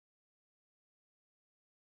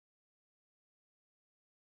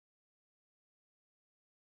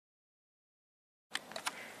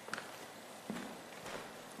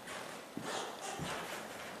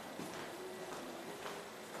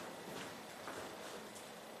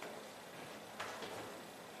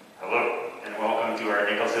our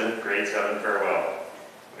Nicholson Grade 7 farewell.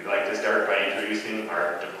 We'd like to start by introducing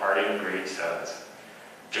our departing Grade 7s.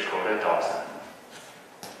 Dakota Dawson.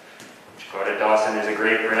 Dakota Dawson is a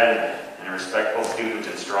great friend and a respectful student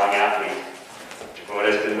and strong athlete.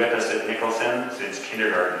 Dakota has been with us at Nicholson since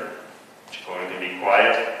kindergarten. Dakota can be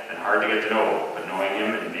quiet and hard to get to know, but knowing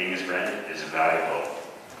him and being his friend is valuable.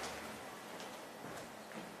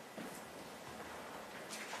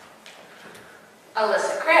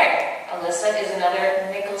 Alyssa Craig. Alyssa is another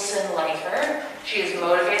Nicholson lifer. She is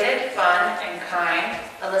motivated, fun, and kind.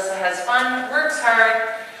 Alyssa has fun, works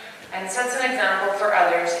hard, and sets an example for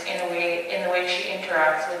others in the way she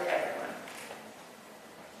interacts with everyone.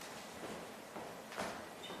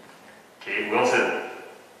 Kate Wilson.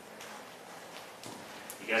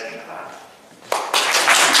 You guys can clap.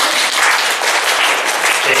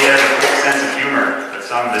 Kate has a quick sense of humor, but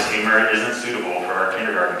some of this humor isn't suitable for our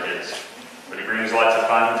kindergarten kids. But he brings lots of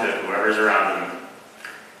fun to whoever's around him.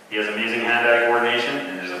 He has amazing hand-eye coordination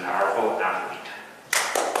and is a powerful athlete.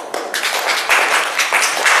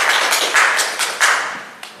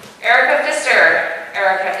 Erica Pfister.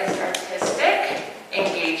 Erica is artistic,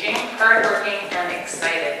 engaging, hardworking, and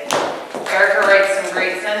excited. Erica writes some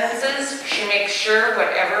great sentences. She makes sure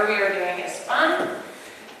whatever we are doing is fun.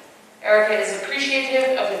 Erica is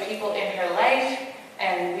appreciative of the people in her life,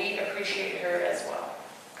 and we appreciate her as well.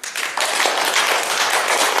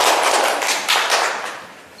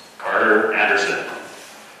 Carter Anderson.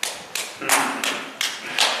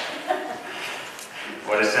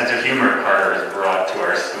 What a sense of humor Carter has brought to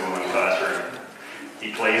our school and classroom.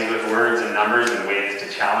 He plays with words and numbers in ways to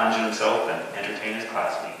challenge himself and entertain his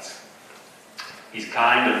classmates. He's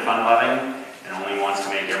kind and fun-loving and only wants to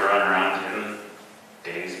make everyone around him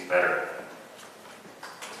days better.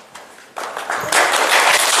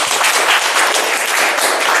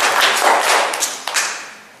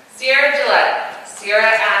 Sierra Gillette. Sierra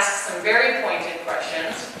asks some very pointed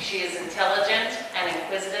questions. She is intelligent and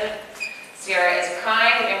inquisitive. Sierra is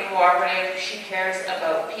kind and cooperative. She cares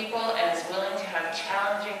about people and is willing to have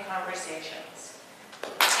challenging conversations.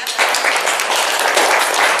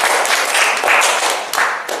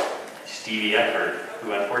 Stevie Eckford,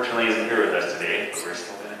 who unfortunately isn't here with us today, but we're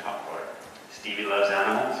still going to talk about her. Stevie loves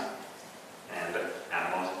animals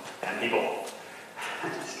and people.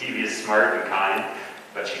 Stevie is smart and kind,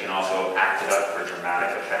 but she can also act it up for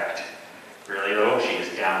dramatic effect. Really though, she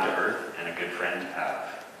is down to earth and a good friend to have.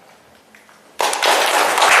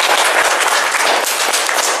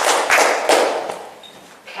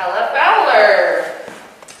 Kella Fowler.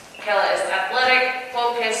 Kella is athletic,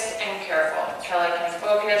 focused, and careful. Kella can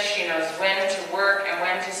focus, she knows when to work and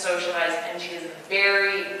when to socialize, and she is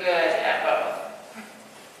very good at both.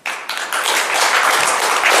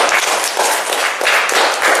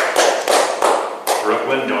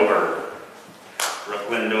 Brooklyn Dover.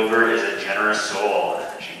 Brooklyn Dover is a generous soul.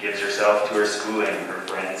 She gives herself to her schooling, her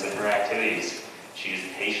friends, and her activities. She is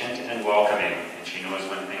patient and welcoming, and she knows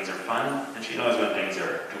when things are fun, and she knows when things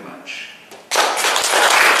are too much.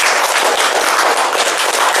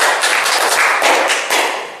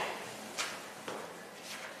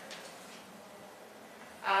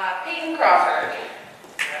 Peyton Crawford.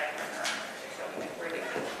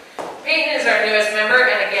 Peyton is our newest member,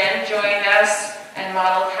 and again joined us and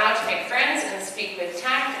modeled how to make friends and speak with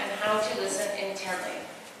tact and how to listen intently.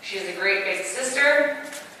 She is a great big sister,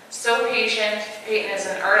 so patient. Peyton is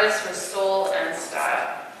an artist with soul and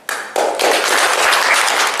style.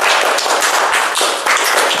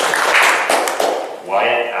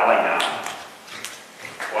 Wyatt Allingham.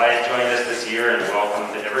 Wyatt joined us this year and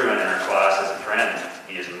welcomed everyone in our class as a friend.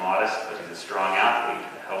 He is modest, but he's a strong athlete,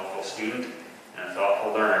 a helpful student, and a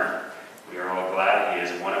thoughtful learner. We are all glad he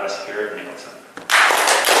is one of us here at Nicholson.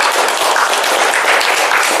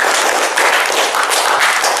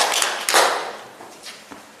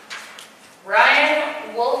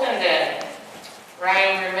 Ryan Wolfenden.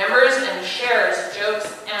 Ryan remembers and shares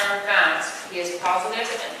jokes and facts. He is positive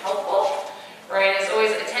and helpful. Ryan is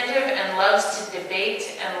always attentive and loves to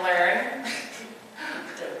debate and learn.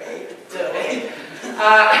 Debate.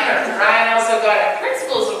 Ryan also got a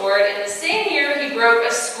Principal's Award in the same year he broke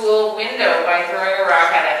a school window by throwing a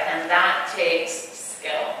rock at it, and that takes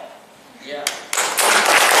skill. Yeah.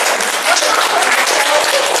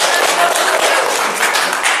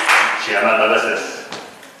 Gemma Levisis.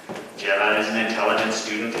 Gemma is an intelligent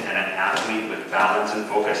student and an athlete with balance and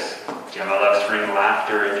focus. Gemma loves to bring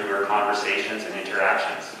laughter into her conversations and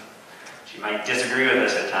interactions. She might disagree with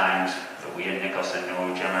us at times, but we at Nicholson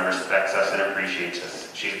know Gemma respects us and appreciates us.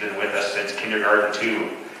 She's been with us since kindergarten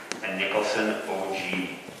too, a Nicholson OG.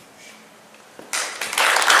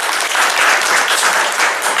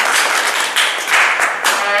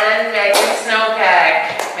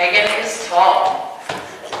 tall.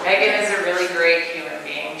 Megan is a really great human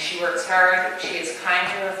being. She works hard, she is kind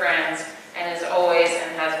to her friends, and is always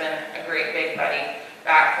and has been a great big buddy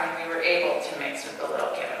back when we were able to mix with the little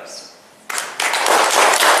kiddos.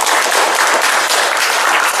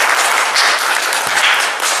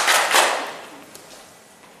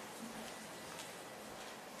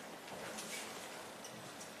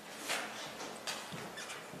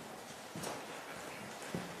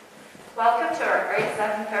 Welcome to our grade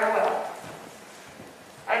 7 farewell.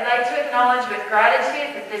 I'd like to acknowledge with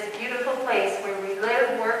gratitude that this beautiful place where we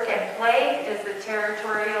live, work, and play is the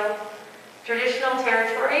traditional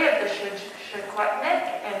territory of the Secwepemc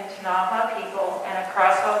and Ktunaxa people and a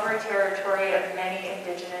crossover territory of many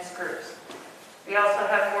Indigenous groups. We also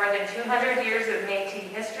have more than 200 years of Métis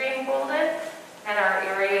history in Golden, and our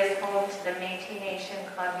area is home to the Métis Nation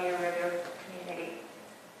Columbia River community.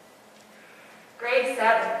 Grade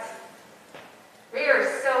 7s. We are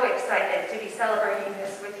so excited to be celebrating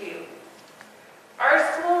this with you. Our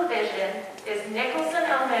school vision is Nicholson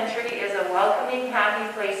Elementary is a welcoming,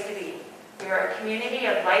 happy place to be. We are a community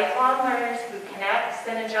of lifelong learners who connect,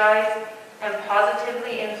 synergize, and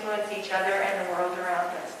positively influence each other and the world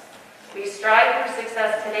around us. We strive for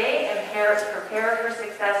success today and prepare for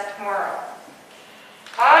success tomorrow.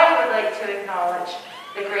 I would like to acknowledge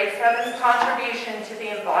the grade 7's contribution to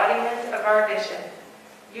the embodiment of our vision.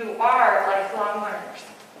 You are lifelong learners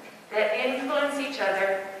that influence each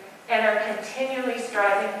other and are continually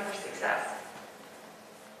striving for success.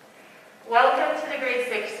 Welcome to the grade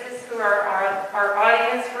 6s who are our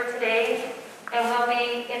audience for today and will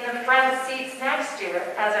be in the front seats next year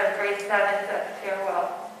as our grade 7s at the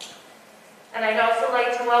farewell. And I'd also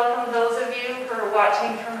like to welcome those of you who are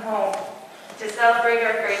watching from home to celebrate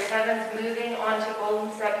our grade 7s moving on to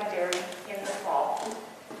Golden Secondary in the fall.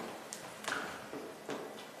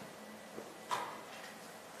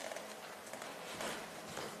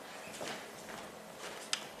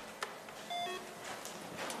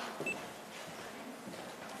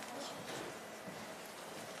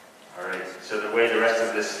 So the way the rest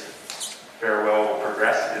of this farewell will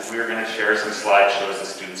progress is we're going to share some slideshows the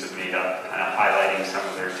students have made up, kind of highlighting some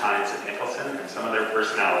of their times at Nicholson and some of their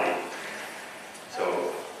personality.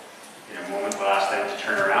 So in a moment we'll ask them to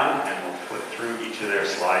turn around and we'll flip through each of their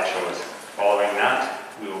slideshows. Following that,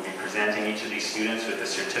 we will be presenting each of these students with a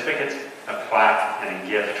certificate, a plaque, and a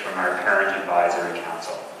gift from our Parent Advisory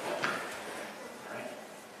Council. All right.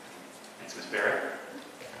 Thanks, Ms. Barrett.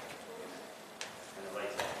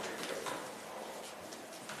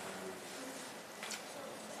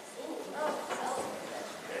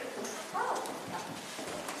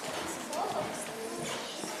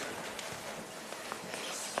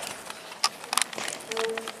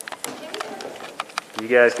 You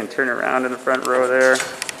guys can turn around in the front row there,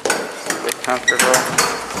 get comfortable.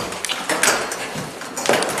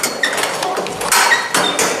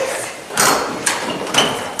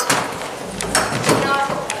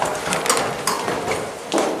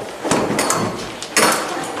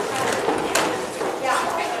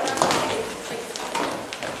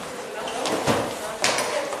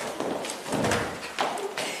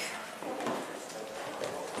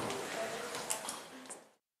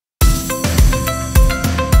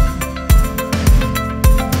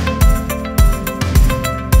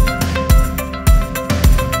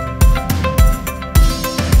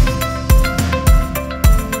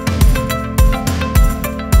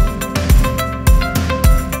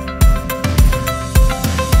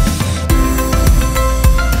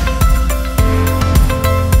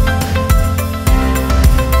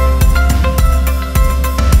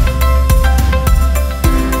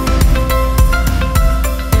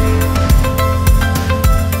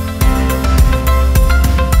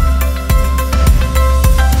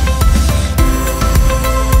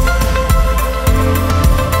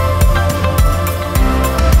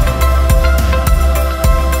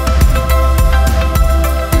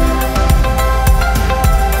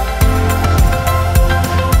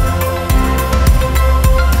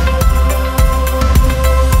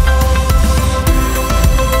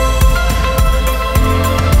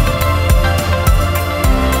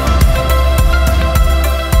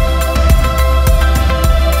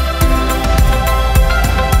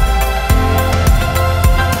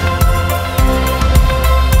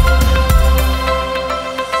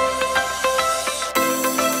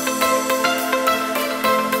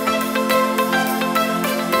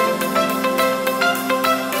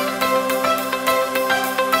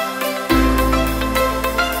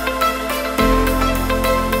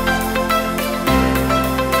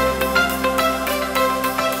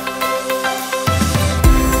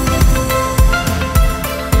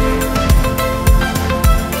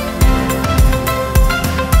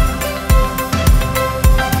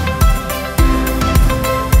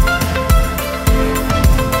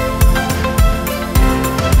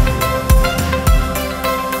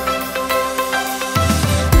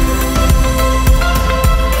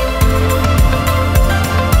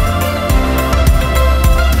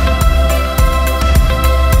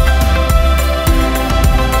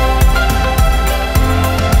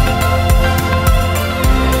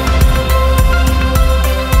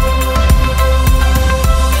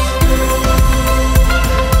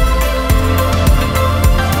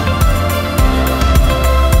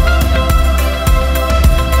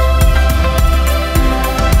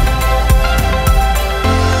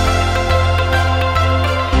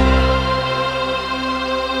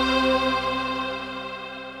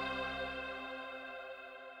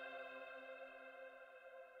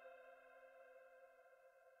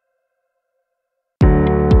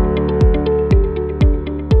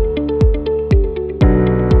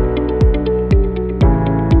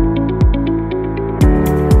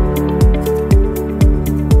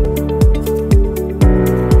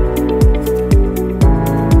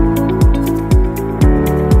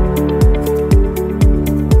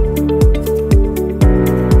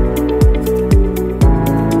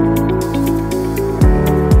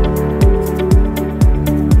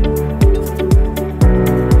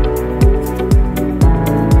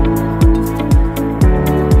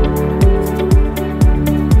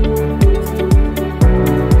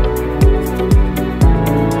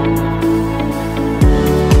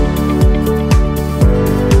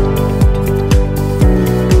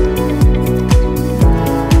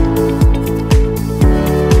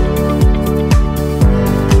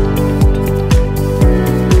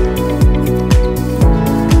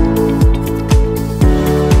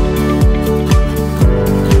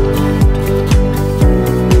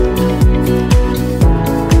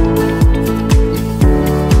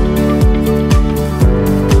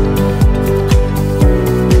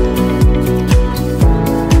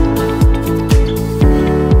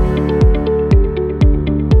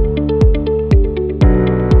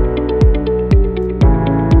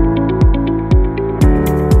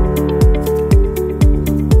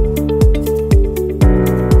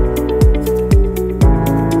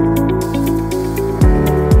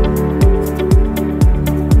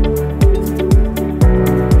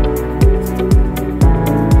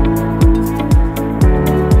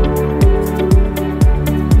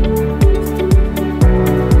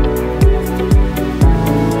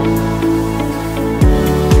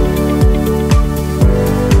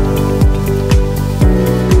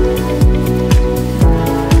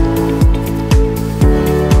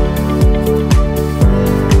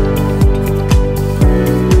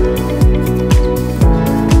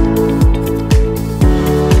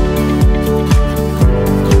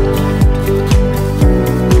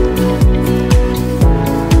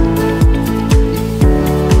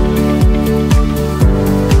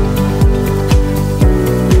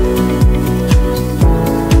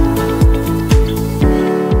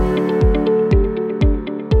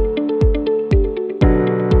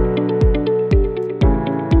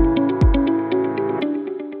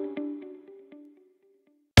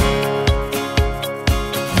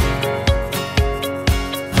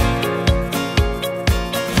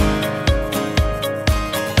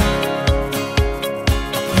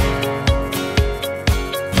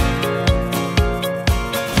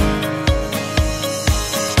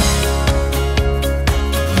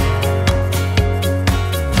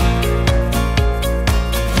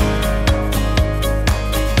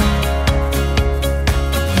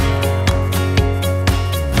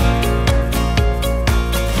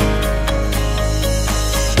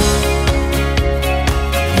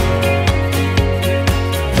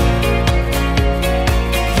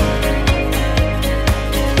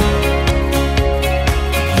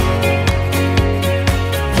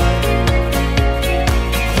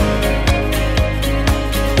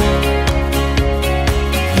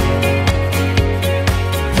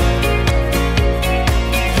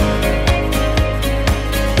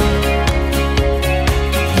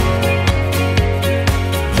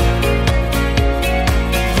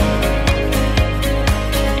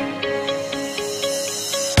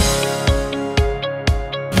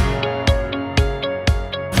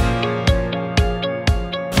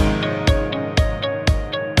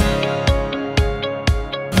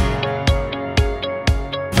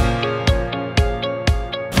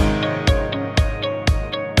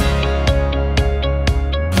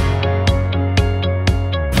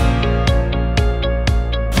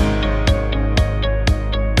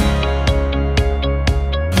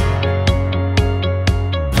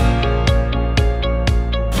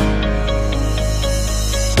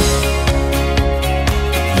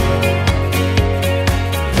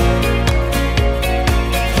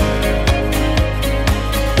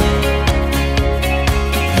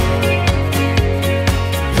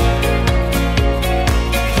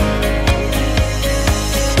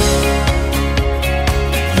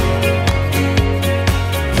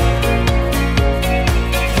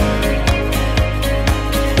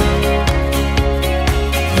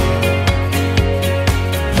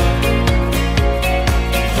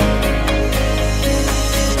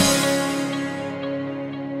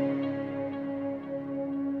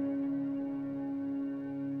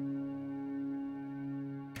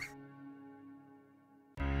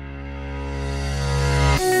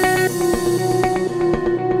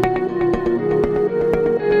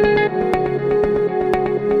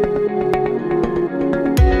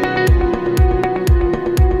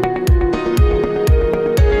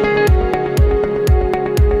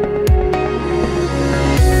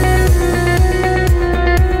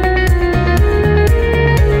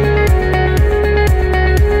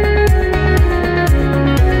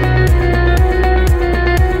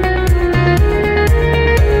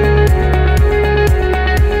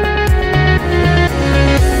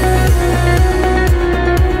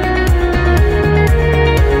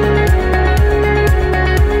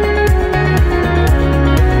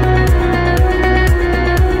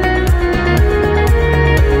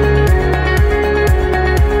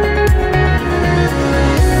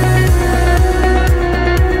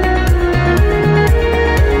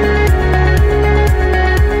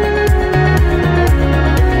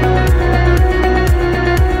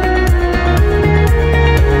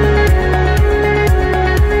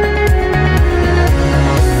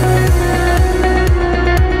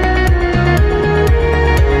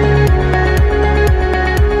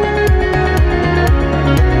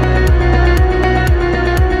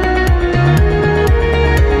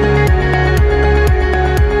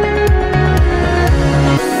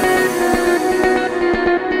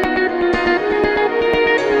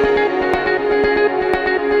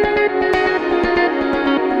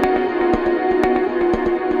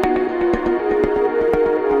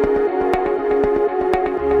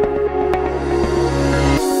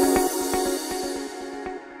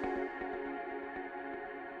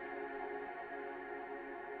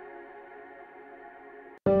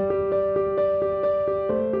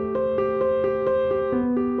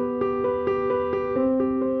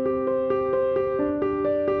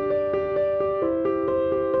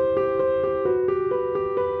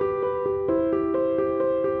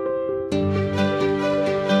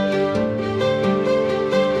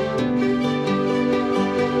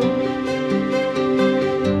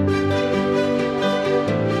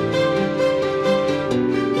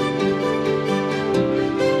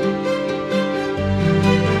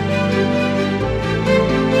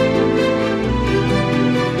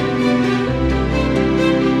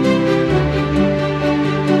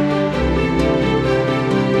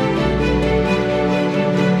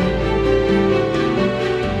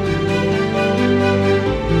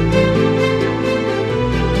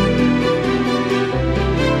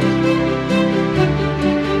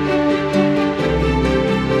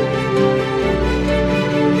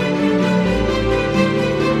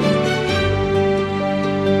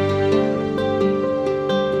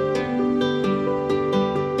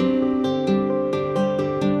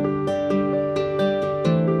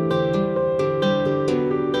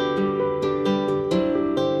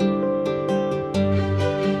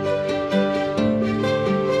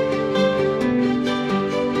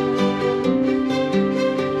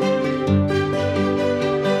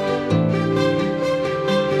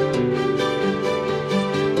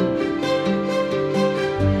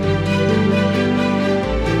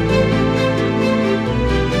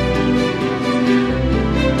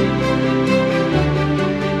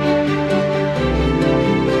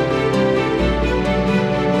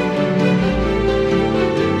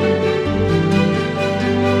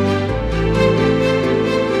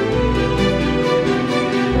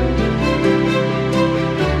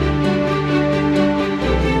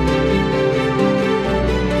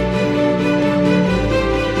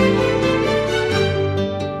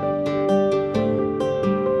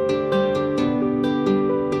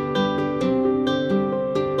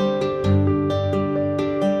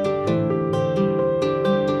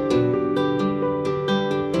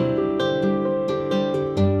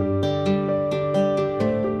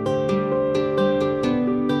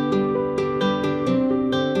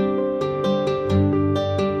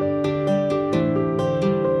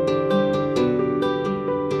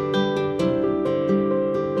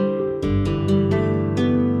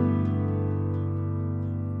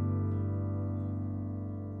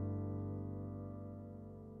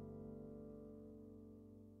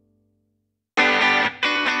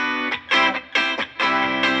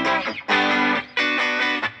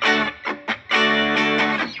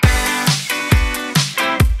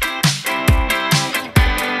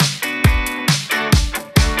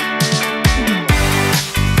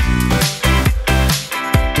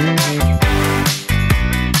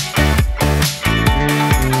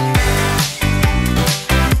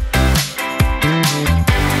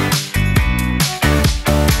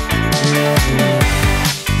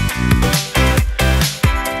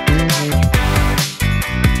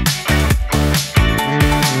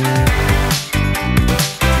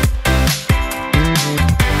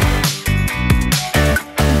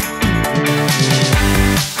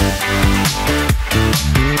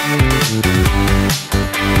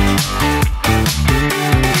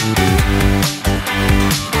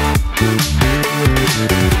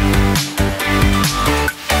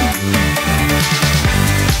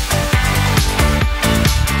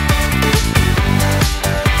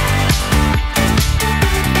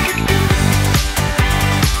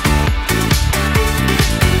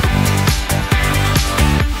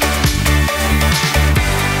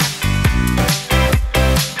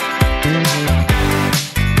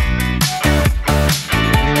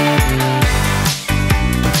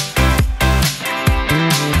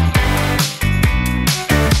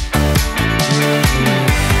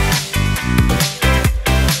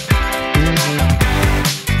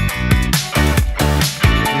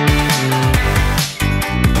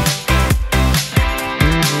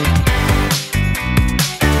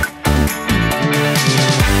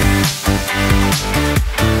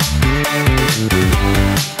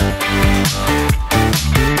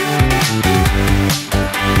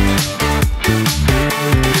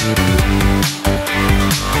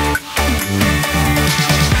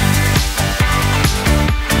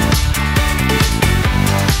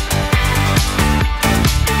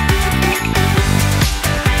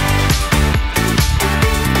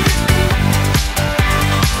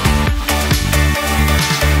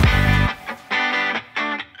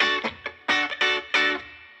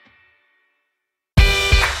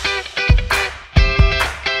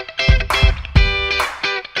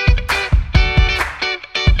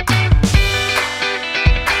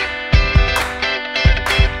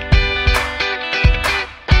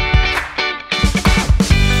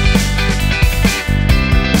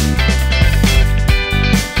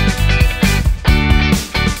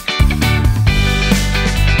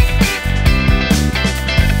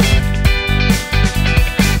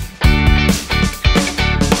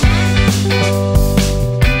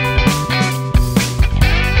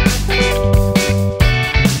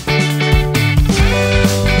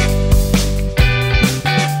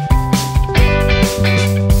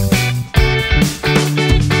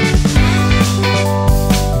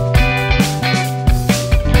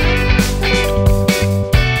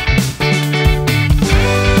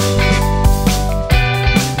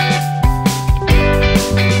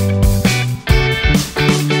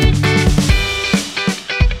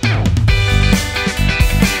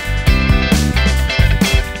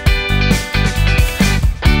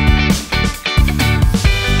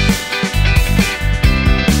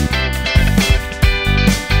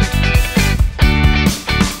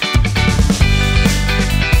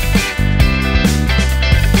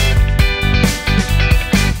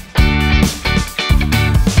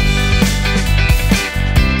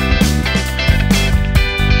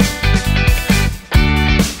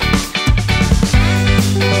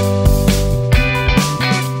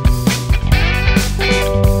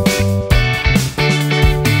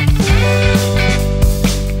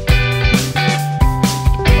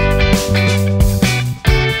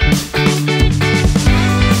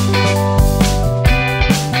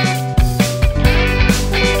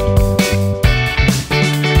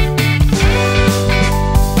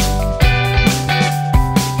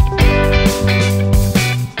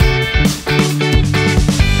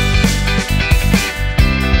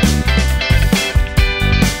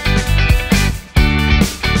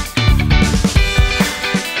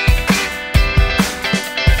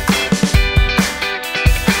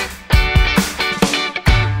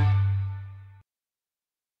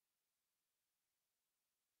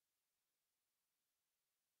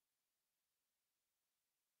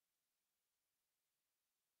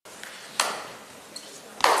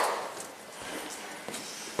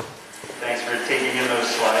 Thanks for taking in those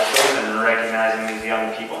slideshows and recognizing these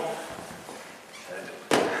young people.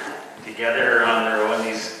 Together on their own,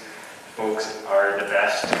 these folks are the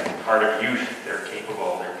best part of youth. They're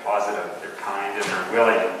capable, they're positive, they're kind, and they're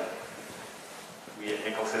willing. We at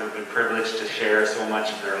Nicholson have been privileged to share so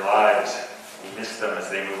much of their lives. We miss them as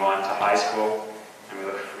they move on to high school, and we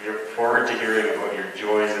look forward to hearing about your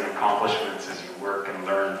joys and accomplishments as you work and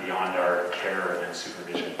learn beyond our care and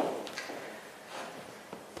supervision.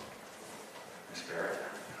 Ms. Barrett.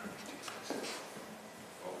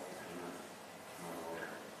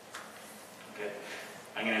 Okay.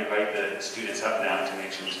 I'm going to invite the students up now to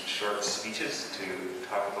make some short speeches to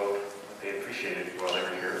talk about what they appreciated while they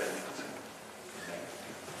were here at Nicholson.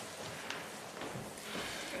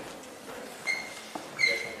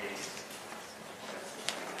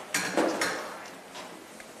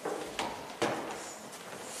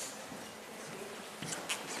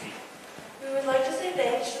 We would like to say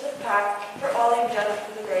thanks to the PAC for all you've done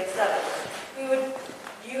for the grade 7.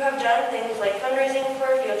 You You have done things like fundraising for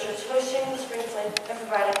our field trips, hosting the spring fling, and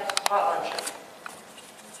providing hot lunches.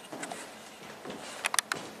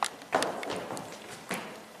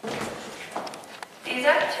 These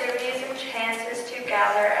activities and chances to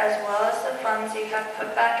gather, as well as the funds you have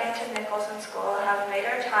put back into Nicholson School, have made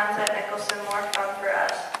our times at Nicholson more fun for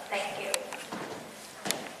us. Thank you.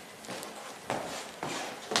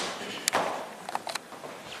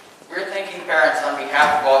 We're thanking parents on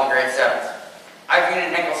behalf of all the grade 7s. I've been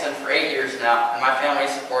in Nicholson for 8 years now, and my family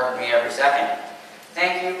supported me every second.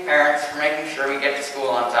 Thank you, parents, for making sure we get to school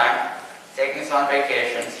on time, taking us on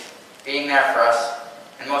vacations, being there for us,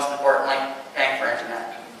 and most importantly, paying for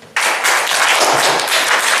internet.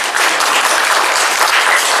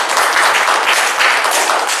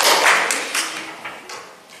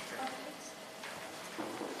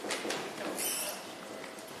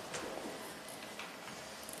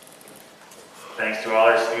 Thanks to all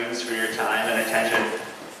our students for your time and attention.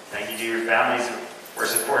 Thank you to your families for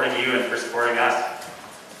supporting you and for supporting us.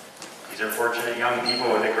 These are fortunate young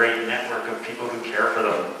people with a great network of people who care for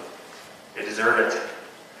them. They deserve it.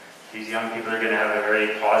 These young people are going to have a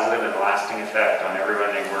very positive and lasting effect on everyone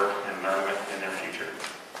they work and learn with in their future.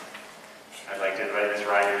 I'd like to invite Ms.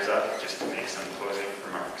 Riders up just to make some closing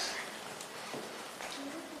remarks.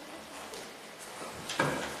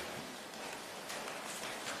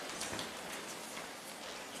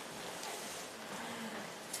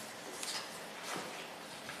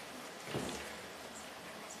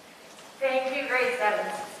 Thank you, grade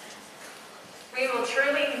 7s. We will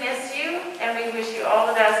truly miss you, and we wish you all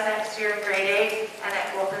the best next year in grade 8 and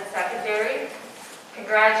at Golden Secondary.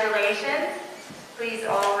 Congratulations. Please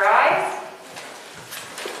all rise.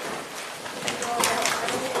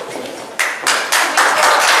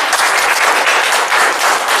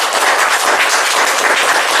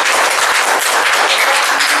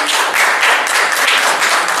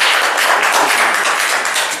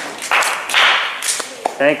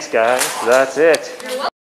 Thanks, guys. That's it.